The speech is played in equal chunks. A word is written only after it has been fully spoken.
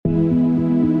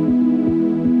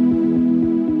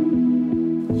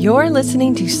You're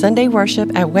listening to Sunday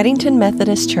worship at Weddington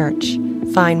Methodist Church.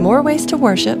 Find more ways to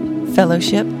worship,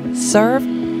 fellowship, serve,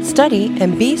 study,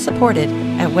 and be supported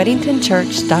at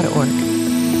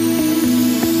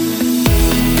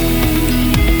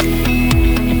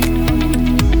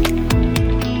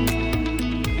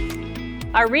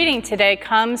weddingtonchurch.org. Our reading today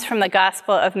comes from the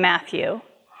Gospel of Matthew.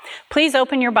 Please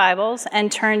open your Bibles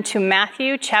and turn to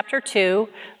Matthew chapter 2,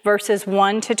 verses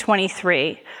 1 to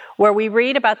 23, where we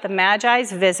read about the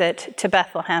Magi's visit to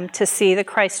Bethlehem to see the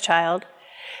Christ child,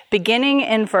 beginning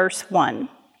in verse 1.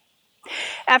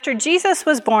 After Jesus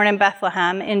was born in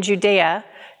Bethlehem in Judea,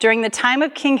 during the time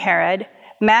of King Herod,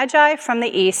 Magi from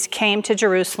the east came to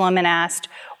Jerusalem and asked,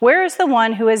 "Where is the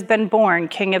one who has been born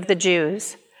King of the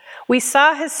Jews? We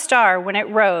saw his star when it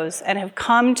rose and have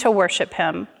come to worship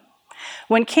him."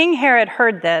 When King Herod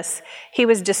heard this, he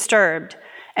was disturbed,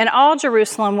 and all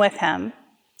Jerusalem with him.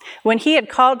 When he had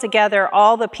called together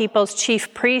all the people's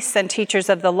chief priests and teachers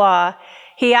of the law,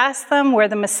 he asked them where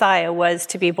the Messiah was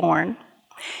to be born.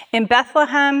 "In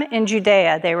Bethlehem in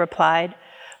Judea," they replied,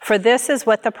 "for this is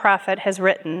what the prophet has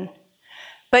written.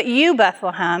 But you,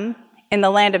 Bethlehem, in the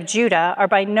land of Judah, are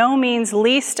by no means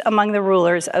least among the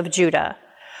rulers of Judah.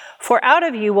 For out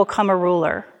of you will come a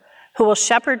ruler who will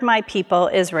shepherd my people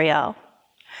Israel."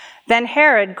 Then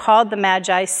Herod called the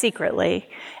Magi secretly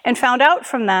and found out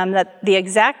from them that the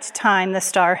exact time the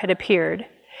star had appeared.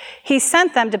 He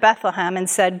sent them to Bethlehem and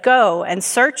said, "Go and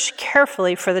search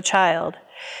carefully for the child.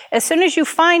 As soon as you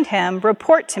find him,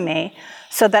 report to me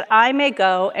so that I may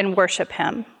go and worship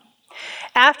him."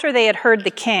 After they had heard the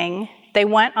king, they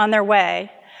went on their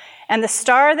way, and the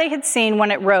star they had seen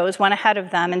when it rose went ahead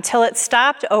of them until it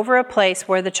stopped over a place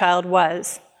where the child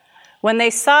was. When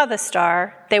they saw the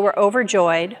star, they were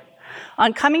overjoyed.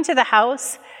 On coming to the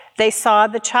house, they saw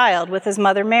the child with his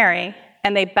mother Mary,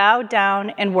 and they bowed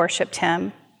down and worshipped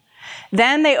him.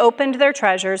 Then they opened their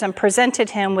treasures and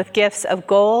presented him with gifts of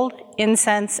gold,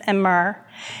 incense, and myrrh.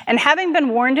 And having been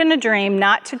warned in a dream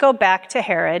not to go back to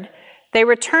Herod, they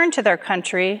returned to their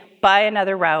country by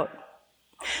another route.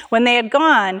 When they had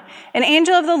gone, an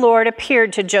angel of the Lord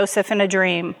appeared to Joseph in a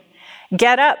dream.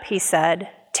 "Get up," he said,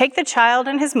 "take the child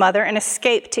and his mother and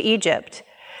escape to Egypt.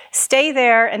 Stay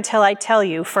there until I tell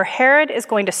you, for Herod is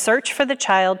going to search for the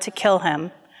child to kill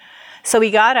him." So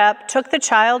he got up, took the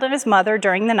child and his mother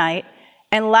during the night,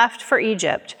 and left for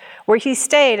Egypt, where he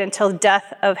stayed until the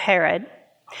death of Herod.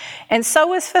 And so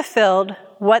was fulfilled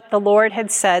what the Lord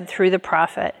had said through the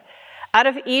prophet, "Out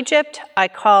of Egypt I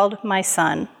called my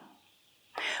son."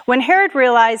 When Herod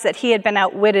realized that he had been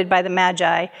outwitted by the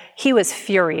Magi, he was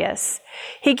furious.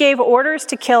 He gave orders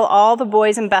to kill all the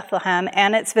boys in Bethlehem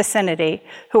and its vicinity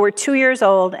who were 2 years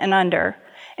old and under,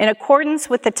 in accordance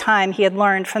with the time he had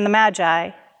learned from the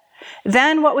Magi.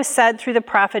 Then what was said through the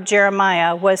prophet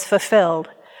Jeremiah was fulfilled.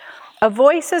 "A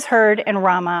voice is heard in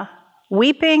Ramah,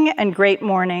 weeping and great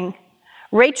mourning,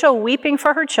 Rachel weeping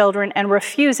for her children and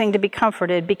refusing to be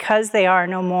comforted because they are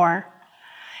no more."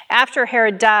 After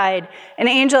Herod died, an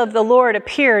angel of the Lord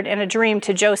appeared in a dream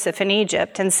to Joseph in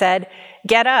Egypt and said,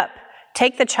 "Get up,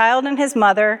 take the child and his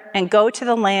mother, and go to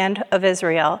the land of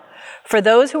Israel, for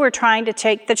those who were trying to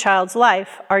take the child's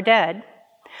life are dead."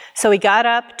 So he got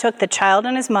up, took the child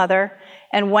and his mother,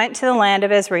 and went to the land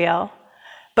of Israel.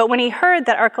 But when he heard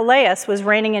that Archelaus was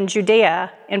reigning in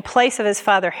Judea in place of his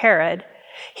father Herod,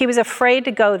 he was afraid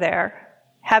to go there.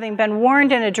 Having been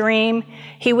warned in a dream,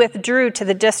 he withdrew to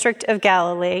the district of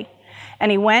Galilee, and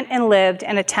he went and lived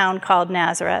in a town called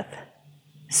Nazareth.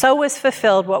 So was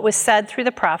fulfilled what was said through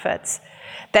the prophets,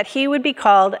 that he would be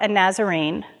called a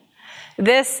Nazarene.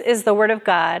 This is the word of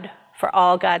God for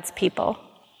all God's people.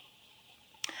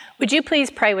 Would you please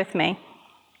pray with me?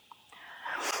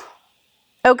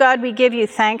 Oh God, we give you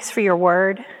thanks for your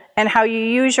word and how you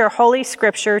use your holy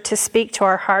scripture to speak to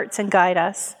our hearts and guide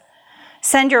us.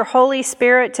 Send your Holy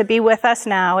Spirit to be with us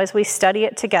now as we study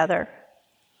it together.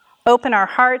 Open our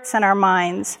hearts and our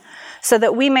minds so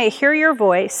that we may hear your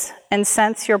voice and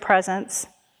sense your presence.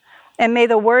 And may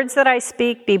the words that I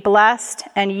speak be blessed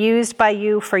and used by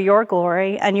you for your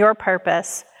glory and your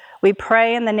purpose. We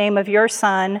pray in the name of your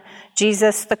Son,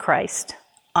 Jesus the Christ.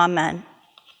 Amen.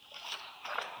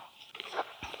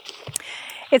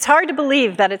 It's hard to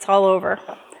believe that it's all over.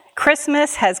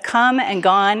 Christmas has come and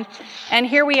gone, and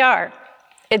here we are.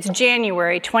 It's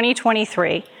January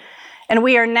 2023, and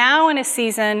we are now in a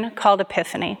season called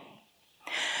Epiphany.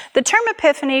 The term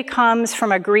Epiphany comes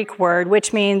from a Greek word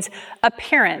which means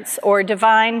appearance or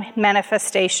divine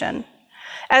manifestation.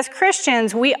 As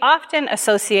Christians, we often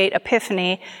associate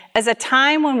Epiphany as a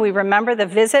time when we remember the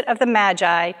visit of the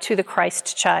Magi to the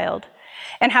Christ child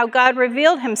and how God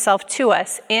revealed himself to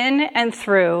us in and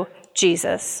through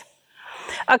Jesus.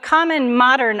 A common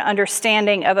modern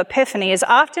understanding of Epiphany is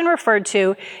often referred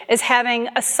to as having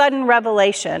a sudden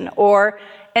revelation or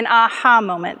an aha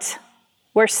moment,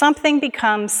 where something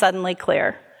becomes suddenly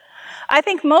clear. I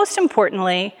think most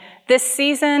importantly, this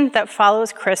season that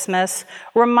follows Christmas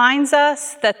reminds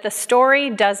us that the story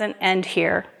doesn't end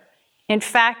here. In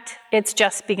fact, it's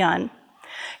just begun.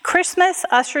 Christmas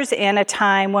ushers in a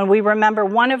time when we remember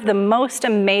one of the most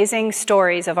amazing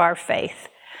stories of our faith,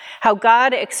 how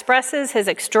God expresses his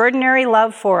extraordinary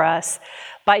love for us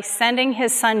by sending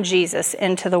his son Jesus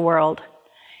into the world.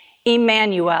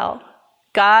 Emmanuel,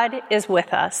 God is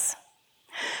with us.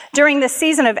 During the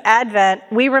season of Advent,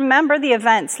 we remember the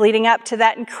events leading up to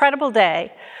that incredible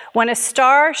day when a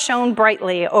star shone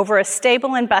brightly over a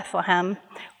stable in Bethlehem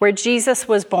where Jesus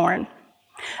was born.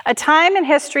 A time in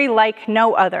history like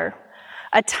no other,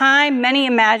 a time many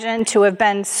imagine to have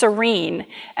been serene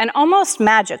and almost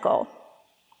magical.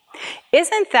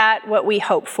 Isn't that what we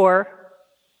hope for?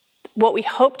 What we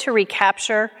hope to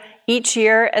recapture each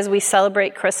year as we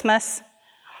celebrate Christmas?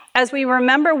 As we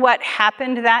remember what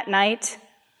happened that night,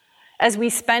 as we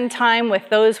spend time with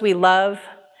those we love,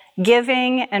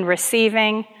 giving and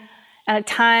receiving, and a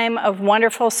time of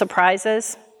wonderful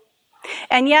surprises.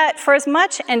 And yet, for as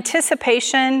much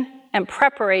anticipation and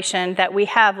preparation that we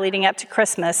have leading up to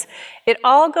Christmas, it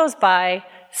all goes by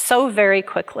so very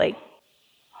quickly.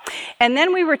 And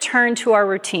then we return to our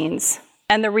routines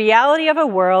and the reality of a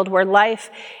world where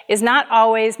life is not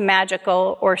always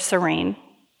magical or serene.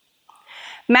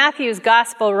 Matthew's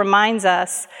gospel reminds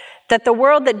us that the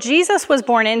world that Jesus was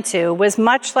born into was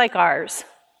much like ours,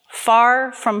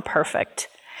 far from perfect.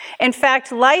 In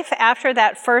fact, life after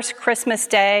that first Christmas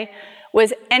day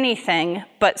was anything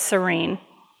but serene.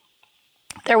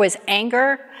 There was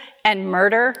anger and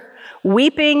murder,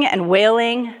 weeping and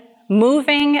wailing,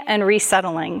 moving and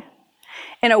resettling,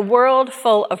 in a world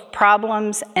full of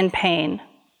problems and pain.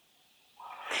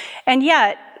 And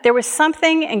yet, there was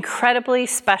something incredibly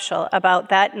special about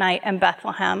that night in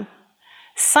Bethlehem.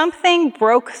 Something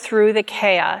broke through the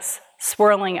chaos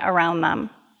swirling around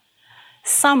them.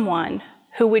 Someone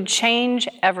who would change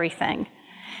everything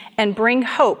and bring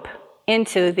hope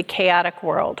into the chaotic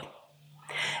world.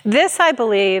 This, I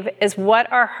believe, is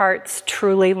what our hearts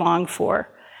truly long for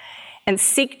and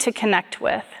seek to connect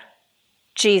with.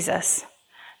 Jesus,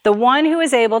 the one who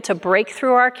is able to break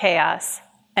through our chaos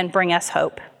and bring us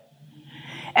hope.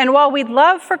 And while we'd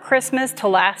love for Christmas to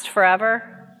last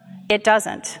forever, it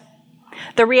doesn't.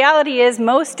 The reality is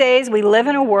most days we live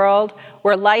in a world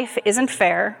where life isn't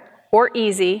fair or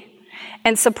easy,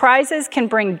 and surprises can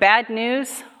bring bad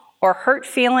news or hurt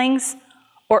feelings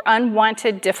or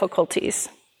unwanted difficulties.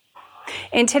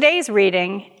 In today's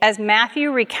reading, as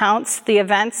Matthew recounts the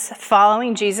events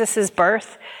following Jesus'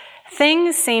 birth,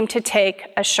 things seem to take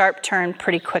a sharp turn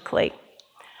pretty quickly.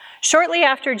 Shortly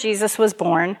after Jesus was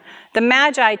born, the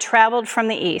Magi traveled from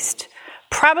the east,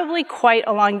 probably quite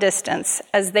a long distance,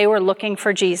 as they were looking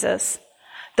for Jesus,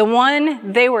 the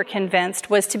one they were convinced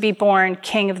was to be born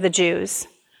King of the Jews.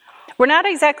 We're not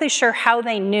exactly sure how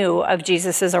they knew of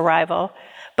Jesus' arrival,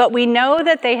 but we know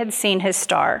that they had seen his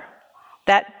star,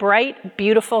 that bright,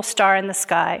 beautiful star in the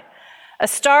sky, a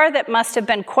star that must have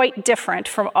been quite different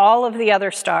from all of the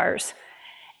other stars,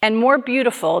 and more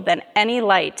beautiful than any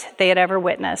light they had ever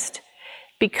witnessed,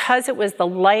 because it was the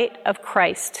light of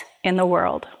Christ in the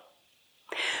world.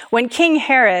 When King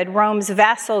Herod, Rome's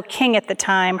vassal king at the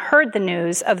time, heard the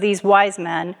news of these wise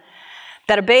men,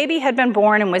 that a baby had been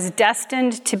born and was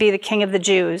destined to be the king of the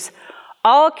Jews,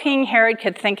 all King Herod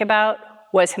could think about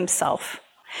was himself,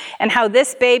 and how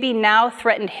this baby now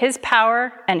threatened his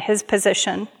power and his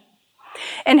position.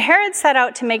 And Herod set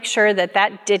out to make sure that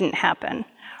that didn't happen,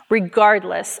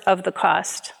 regardless of the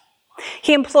cost.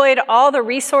 He employed all the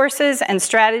resources and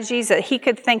strategies that he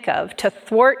could think of to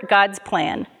thwart God's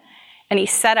plan, and he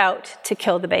set out to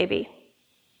kill the baby.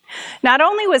 Not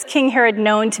only was King Herod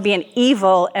known to be an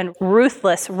evil and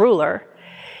ruthless ruler,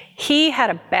 he had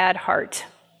a bad heart.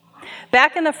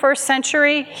 Back in the first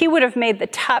century, he would have made the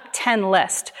top 10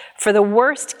 list for the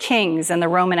worst kings in the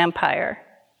Roman Empire.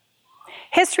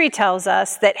 History tells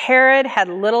us that Herod had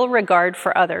little regard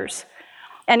for others,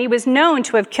 and he was known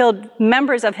to have killed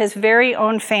members of his very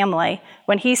own family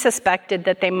when he suspected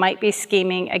that they might be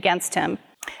scheming against him.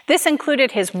 This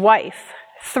included his wife,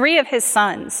 3 of his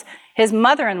sons, his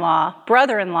mother-in-law,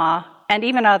 brother-in-law, and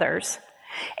even others.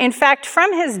 In fact,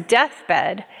 from his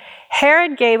deathbed,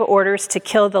 Herod gave orders to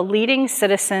kill the leading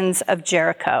citizens of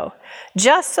Jericho,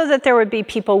 just so that there would be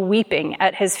people weeping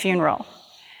at his funeral.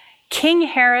 King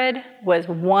Herod was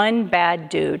one bad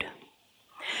dude.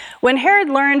 When Herod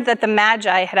learned that the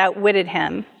Magi had outwitted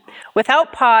him,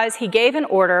 Without pause, he gave an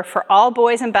order for all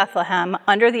boys in Bethlehem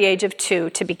under the age of 2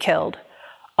 to be killed,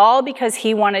 all because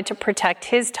he wanted to protect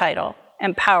his title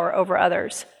and power over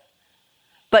others.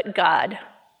 But God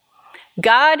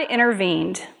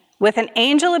intervened with an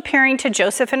angel appearing to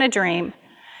Joseph in a dream,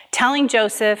 telling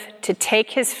Joseph to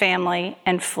take his family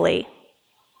and flee.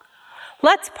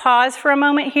 Let's pause for a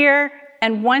moment here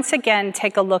and once again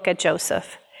take a look at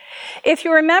Joseph. If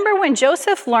you remember, when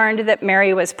Joseph learned that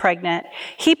Mary was pregnant,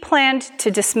 he planned to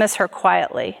dismiss her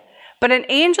quietly. But an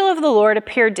angel of the Lord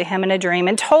appeared to him in a dream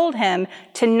and told him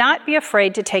to not be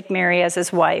afraid to take Mary as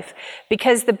his wife,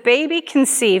 because the baby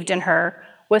conceived in her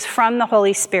was from the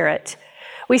Holy Spirit.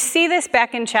 We see this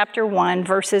back in chapter 1,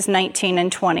 verses 19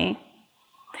 and 20.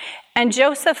 And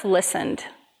Joseph listened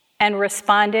and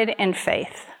responded in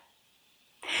faith.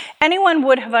 Anyone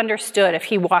would have understood if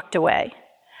he walked away,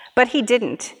 but he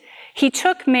didn't. He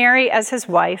took Mary as his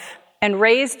wife and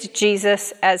raised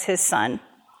Jesus as his son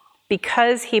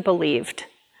because he believed.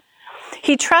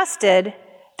 He trusted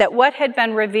that what had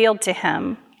been revealed to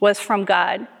him was from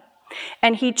God,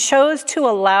 and he chose to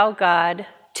allow God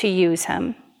to use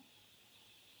him.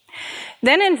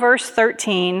 Then in verse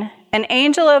 13, an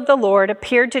angel of the Lord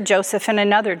appeared to Joseph in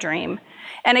another dream,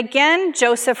 and again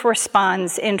Joseph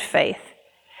responds in faith.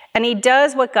 And he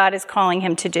does what God is calling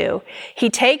him to do. He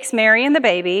takes Mary and the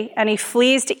baby, and he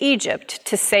flees to Egypt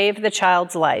to save the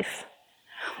child's life.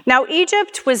 Now,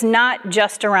 Egypt was not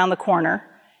just around the corner.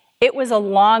 It was a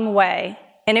long way,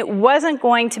 and it wasn't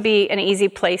going to be an easy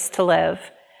place to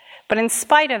live. But in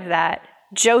spite of that,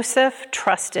 Joseph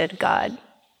trusted God.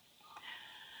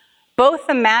 Both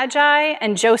the Magi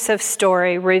and Joseph's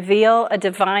story reveal a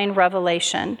divine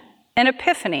revelation, an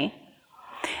epiphany.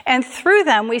 And through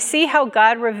them, we see how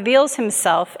God reveals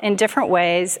himself in different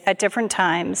ways at different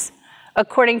times,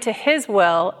 according to his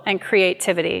will and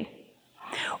creativity.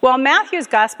 While Matthew's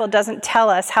gospel doesn't tell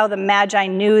us how the Magi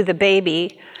knew the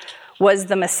baby was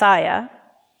the Messiah,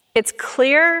 it's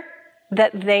clear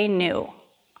that they knew.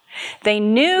 They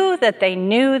knew that they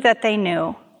knew that they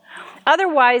knew.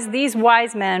 Otherwise, these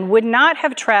wise men would not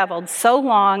have traveled so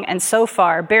long and so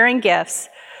far bearing gifts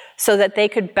so that they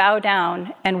could bow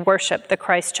down and worship the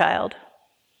Christ child.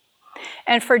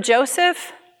 And for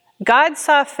Joseph, God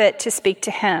saw fit to speak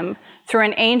to him through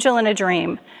an angel in a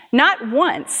dream, not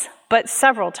once, but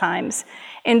several times,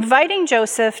 inviting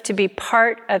Joseph to be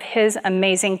part of his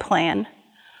amazing plan,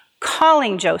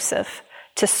 calling Joseph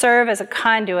to serve as a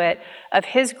conduit of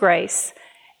his grace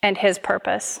and his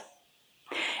purpose.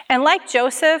 And like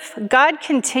Joseph, God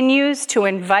continues to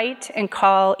invite and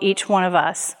call each one of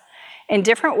us in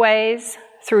different ways,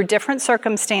 through different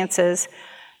circumstances,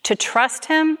 to trust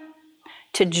him,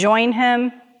 to join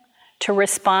him, to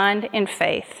respond in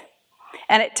faith.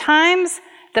 And at times,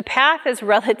 the path is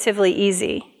relatively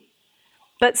easy,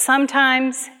 but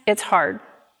sometimes it's hard,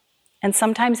 and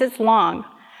sometimes it's long,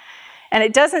 and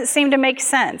it doesn't seem to make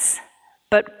sense,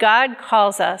 but God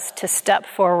calls us to step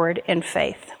forward in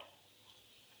faith.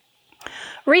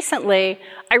 Recently,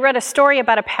 I read a story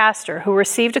about a pastor who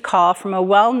received a call from a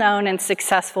well-known and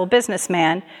successful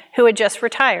businessman who had just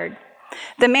retired.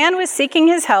 The man was seeking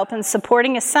his help in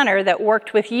supporting a center that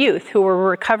worked with youth who were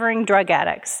recovering drug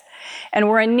addicts and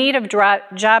were in need of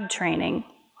job training.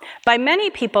 By many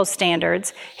people's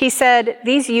standards, he said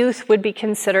these youth would be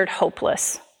considered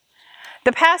hopeless.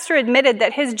 The pastor admitted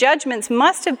that his judgments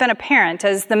must have been apparent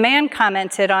as the man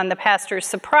commented on the pastor's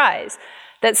surprise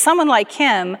that someone like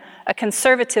him, a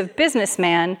conservative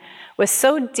businessman, was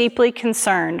so deeply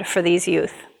concerned for these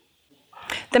youth.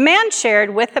 The man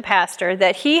shared with the pastor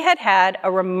that he had had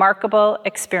a remarkable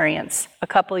experience a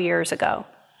couple years ago.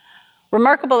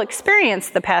 Remarkable experience,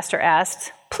 the pastor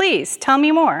asked. Please, tell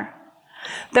me more.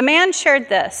 The man shared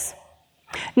this.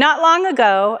 Not long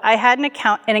ago, I had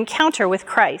an encounter with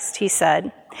Christ, he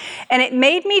said, and it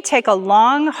made me take a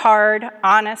long, hard,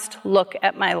 honest look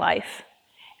at my life.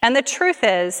 And the truth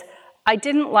is, I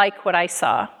didn't like what I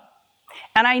saw,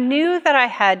 and I knew that I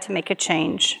had to make a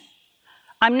change.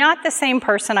 I'm not the same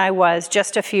person I was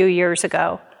just a few years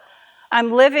ago.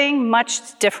 I'm living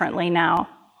much differently now.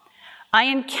 I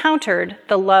encountered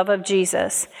the love of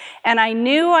Jesus, and I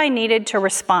knew I needed to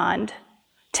respond,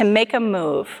 to make a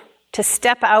move, to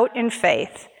step out in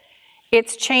faith.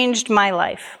 It's changed my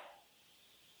life.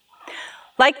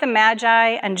 Like the Magi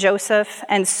and Joseph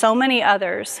and so many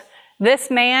others,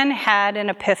 this man had an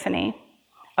epiphany,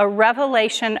 a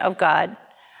revelation of God.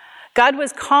 God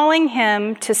was calling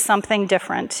him to something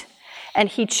different, and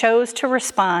he chose to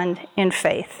respond in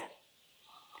faith.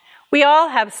 We all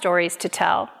have stories to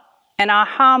tell, an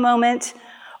aha moment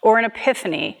or an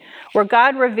epiphany where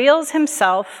God reveals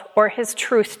himself or his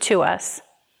truth to us.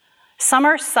 Some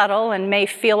are subtle and may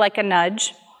feel like a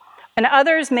nudge, and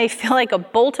others may feel like a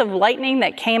bolt of lightning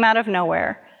that came out of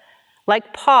nowhere,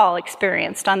 like Paul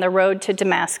experienced on the road to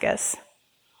Damascus.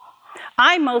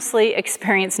 I mostly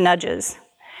experience nudges,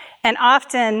 and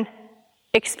often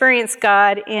experience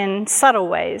God in subtle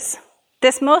ways.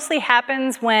 This mostly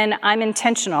happens when I'm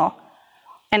intentional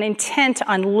and intent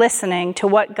on listening to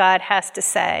what God has to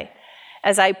say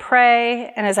as I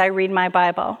pray and as I read my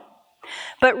Bible.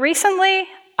 But recently,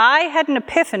 I had an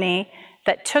epiphany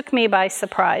that took me by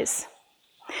surprise.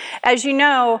 As you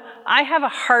know, I have a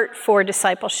heart for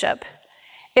discipleship.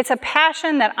 It's a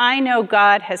passion that I know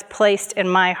God has placed in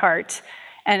my heart,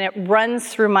 and it runs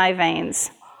through my veins.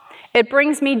 It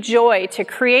brings me joy to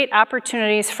create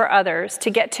opportunities for others to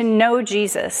get to know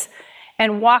Jesus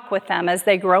and walk with them as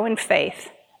they grow in faith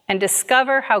and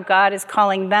discover how God is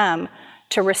calling them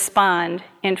to respond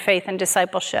in faith and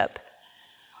discipleship.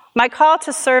 My call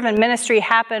to serve in ministry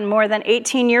happened more than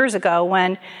 18 years ago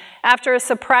when, after a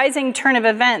surprising turn of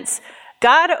events,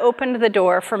 God opened the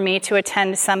door for me to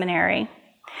attend seminary.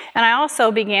 And I also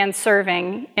began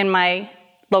serving in my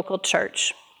local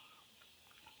church.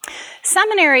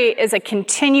 Seminary is a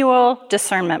continual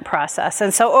discernment process,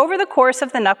 and so over the course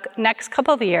of the next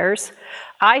couple of years,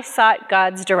 I sought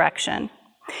God's direction.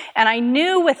 And I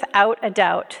knew without a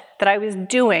doubt that I was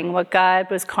doing what God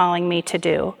was calling me to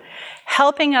do,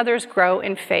 helping others grow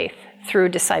in faith through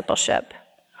discipleship.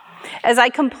 As I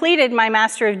completed my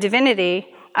Master of Divinity,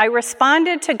 I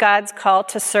responded to God's call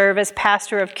to serve as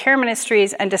pastor of care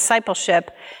ministries and discipleship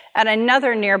at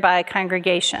another nearby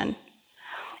congregation.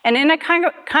 And in a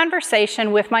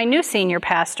conversation with my new senior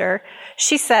pastor,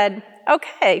 she said,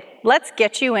 "Okay, let's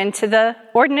get you into the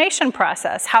ordination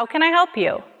process. How can I help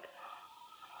you?"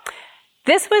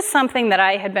 This was something that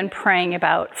I had been praying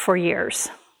about for years.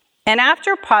 And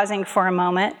after pausing for a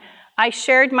moment, I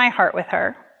shared my heart with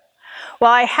her.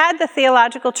 While I had the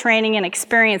theological training and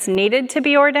experience needed to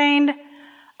be ordained,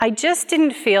 I just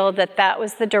didn't feel that that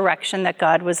was the direction that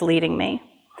God was leading me.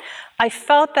 I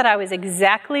felt that I was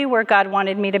exactly where God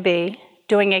wanted me to be,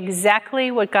 doing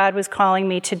exactly what God was calling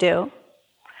me to do.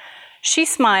 She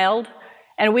smiled,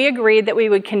 and we agreed that we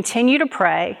would continue to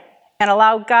pray and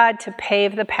allow God to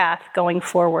pave the path going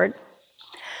forward.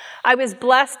 I was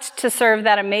blessed to serve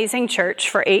that amazing church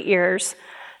for 8 years,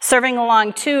 serving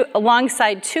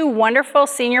alongside 2 wonderful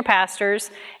senior pastors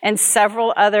and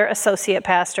several other associate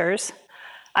pastors.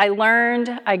 I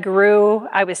learned, I grew,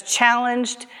 I was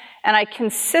challenged, and I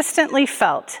consistently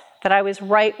felt that I was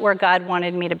right where God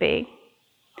wanted me to be.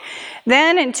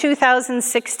 Then in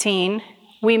 2016,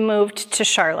 we moved to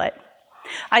Charlotte.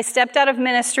 I stepped out of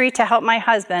ministry to help my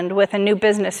husband with a new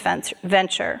business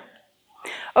venture.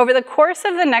 Over the course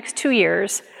of the next 2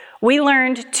 years, we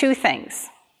learned 2 things.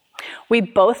 We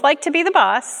both liked to be the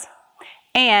boss,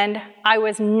 and I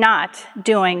was not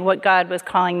doing what God was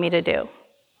calling me to do.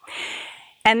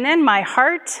 And then my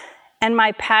heart and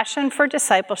my passion for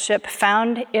discipleship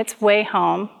found its way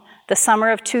home the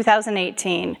summer of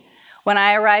 2018 when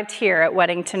I arrived here at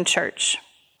Weddington Church.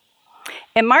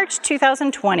 In March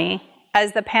 2020,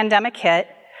 as the pandemic hit,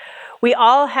 we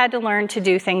all had to learn to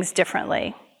do things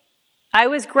differently. I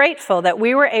was grateful that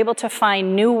we were able to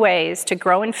find new ways to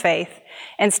grow in faith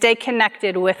and stay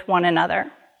connected with one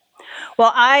another.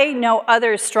 While I know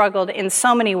others struggled in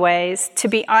so many ways, to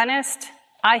be honest,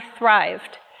 I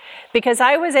thrived because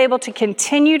I was able to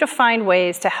continue to find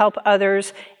ways to help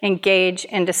others engage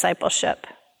in discipleship.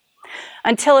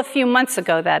 Until a few months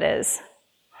ago, that is.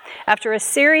 After a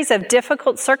series of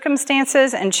difficult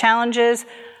circumstances and challenges,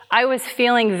 I was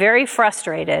feeling very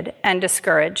frustrated and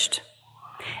discouraged.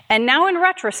 And now in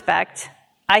retrospect,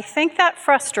 I think that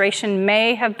frustration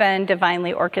may have been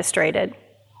divinely orchestrated.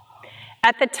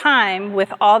 At the time,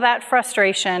 with all that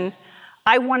frustration,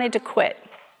 I wanted to quit.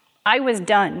 I was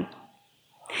done.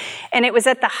 And it was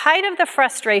at the height of the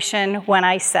frustration when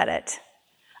I said it.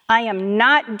 I am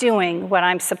not doing what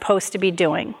I'm supposed to be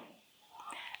doing.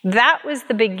 That was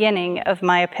the beginning of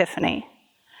my epiphany.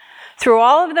 Through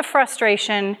all of the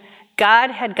frustration, God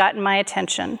had gotten my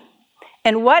attention.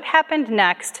 And what happened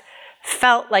next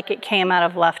felt like it came out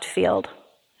of left field.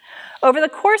 Over the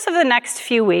course of the next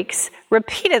few weeks,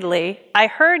 repeatedly, I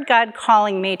heard God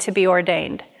calling me to be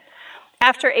ordained.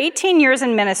 After 18 years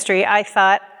in ministry, I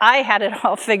thought I had it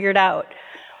all figured out.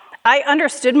 I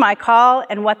understood my call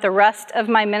and what the rest of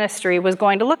my ministry was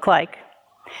going to look like.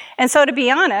 And so, to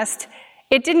be honest,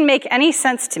 it didn't make any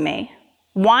sense to me.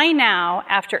 Why now,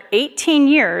 after 18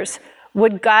 years,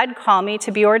 would God call me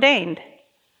to be ordained?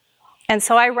 And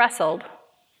so I wrestled,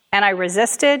 and I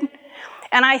resisted,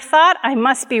 and I thought I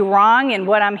must be wrong in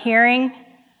what I'm hearing.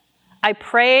 I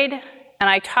prayed, and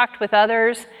I talked with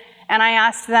others, and I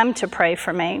asked them to pray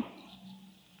for me.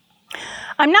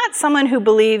 I'm not someone who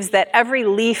believes that every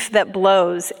leaf that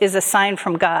blows is a sign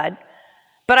from God,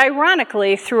 but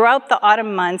ironically, throughout the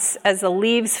autumn months, as the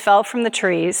leaves fell from the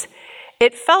trees,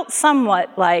 it felt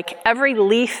somewhat like every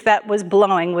leaf that was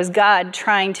blowing was God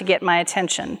trying to get my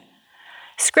attention.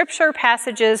 Scripture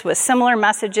passages with similar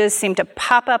messages seemed to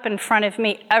pop up in front of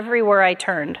me everywhere I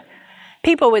turned.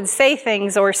 People would say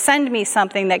things or send me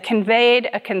something that conveyed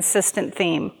a consistent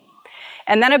theme.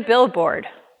 And then a billboard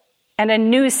and a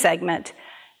news segment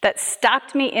that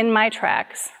stopped me in my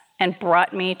tracks and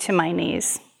brought me to my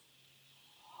knees.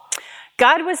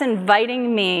 God was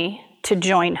inviting me to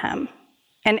join him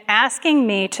and asking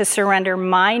me to surrender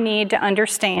my need to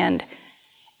understand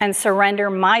and surrender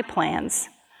my plans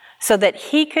so that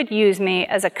he could use me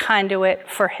as a conduit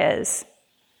for his.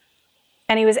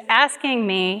 And he was asking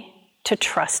me to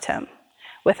trust him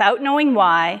without knowing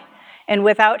why and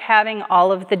without having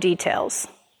all of the details.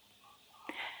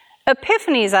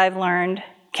 Epiphanies, I've learned,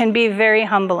 can be very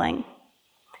humbling,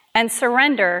 and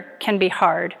surrender can be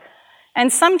hard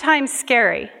and sometimes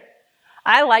scary.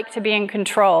 I like to be in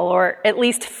control, or at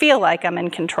least feel like I'm in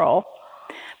control.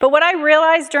 But what I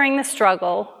realized during the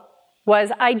struggle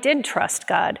was I did trust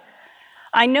God.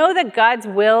 I know that God's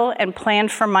will and plan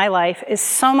for my life is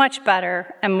so much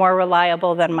better and more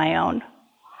reliable than my own.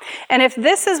 And if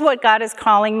this is what God is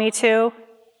calling me to,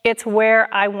 it's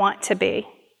where I want to be.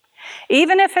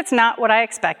 Even if it's not what I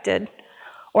expected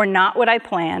or not what I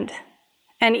planned,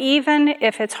 and even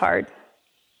if it's hard.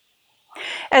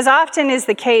 As often is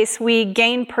the case, we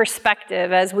gain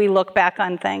perspective as we look back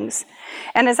on things.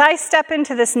 And as I step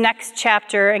into this next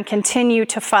chapter and continue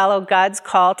to follow God's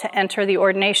call to enter the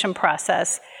ordination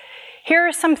process, here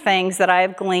are some things that I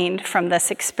have gleaned from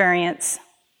this experience.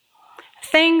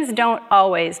 Things don't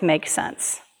always make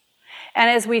sense. And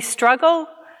as we struggle,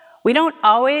 we don't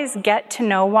always get to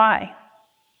know why.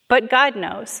 But God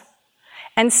knows.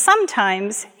 And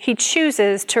sometimes he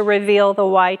chooses to reveal the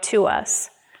why to us.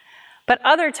 But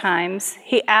other times,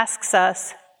 he asks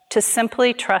us to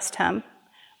simply trust him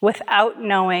without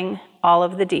knowing all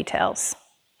of the details.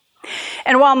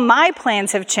 And while my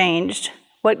plans have changed,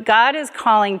 what God is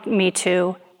calling me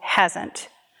to hasn't.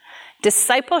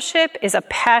 Discipleship is a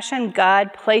passion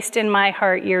God placed in my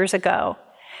heart years ago,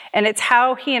 and it's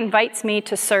how he invites me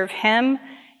to serve him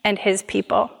and his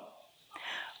people.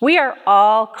 We are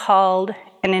all called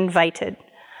and invited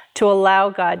to allow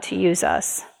God to use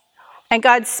us. And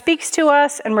God speaks to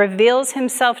us and reveals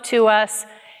himself to us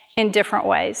in different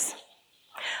ways.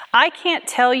 I can't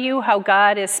tell you how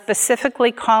God is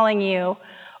specifically calling you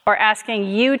or asking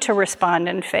you to respond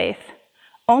in faith.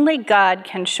 Only God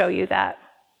can show you that.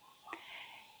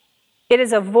 It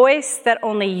is a voice that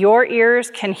only your ears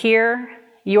can hear,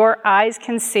 your eyes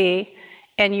can see,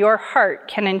 and your heart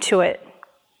can intuit.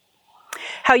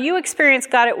 How you experience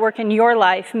God at work in your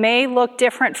life may look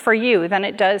different for you than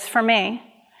it does for me.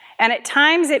 And at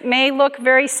times it may look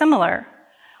very similar.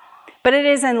 But it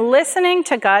is in listening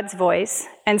to God's voice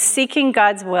and seeking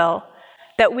God's will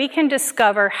that we can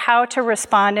discover how to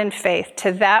respond in faith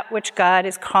to that which God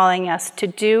is calling us to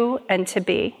do and to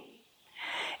be.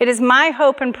 It is my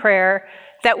hope and prayer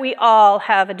that we all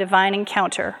have a divine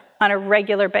encounter on a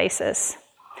regular basis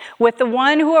with the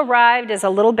one who arrived as a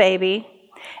little baby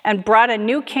and brought a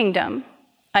new kingdom,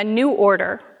 a new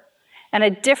order, and a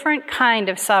different kind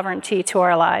of sovereignty to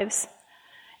our lives.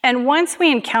 And once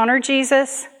we encounter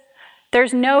Jesus,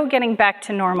 there's no getting back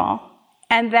to normal.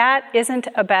 And that isn't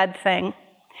a bad thing.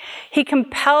 He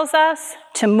compels us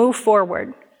to move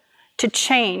forward, to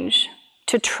change,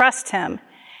 to trust him,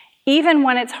 even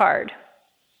when it's hard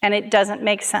and it doesn't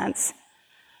make sense.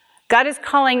 God is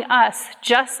calling us,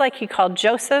 just like he called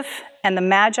Joseph and the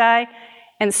Magi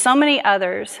and so many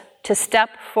others, to step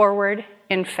forward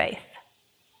in faith.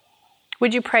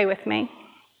 Would you pray with me?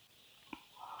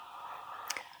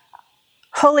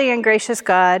 Holy and gracious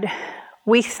God,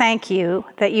 we thank you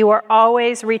that you are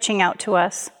always reaching out to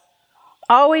us,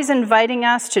 always inviting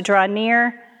us to draw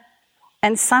near,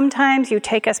 and sometimes you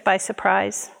take us by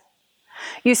surprise.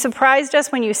 You surprised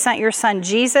us when you sent your son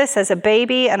Jesus as a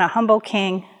baby and a humble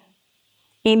king.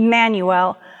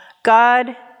 Emmanuel,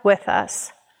 God with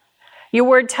us. Your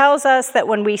word tells us that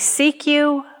when we seek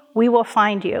you, we will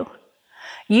find you.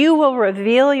 You will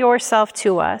reveal yourself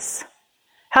to us.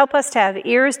 Help us to have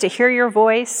ears to hear your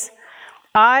voice,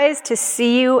 eyes to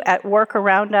see you at work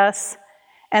around us,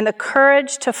 and the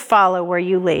courage to follow where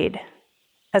you lead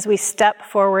as we step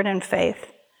forward in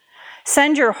faith.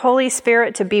 Send your Holy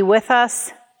Spirit to be with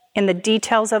us in the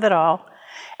details of it all,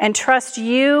 and trust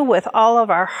you with all of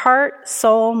our heart,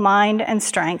 soul, mind, and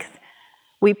strength.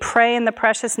 We pray in the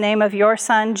precious name of your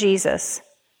Son, Jesus.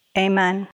 Amen.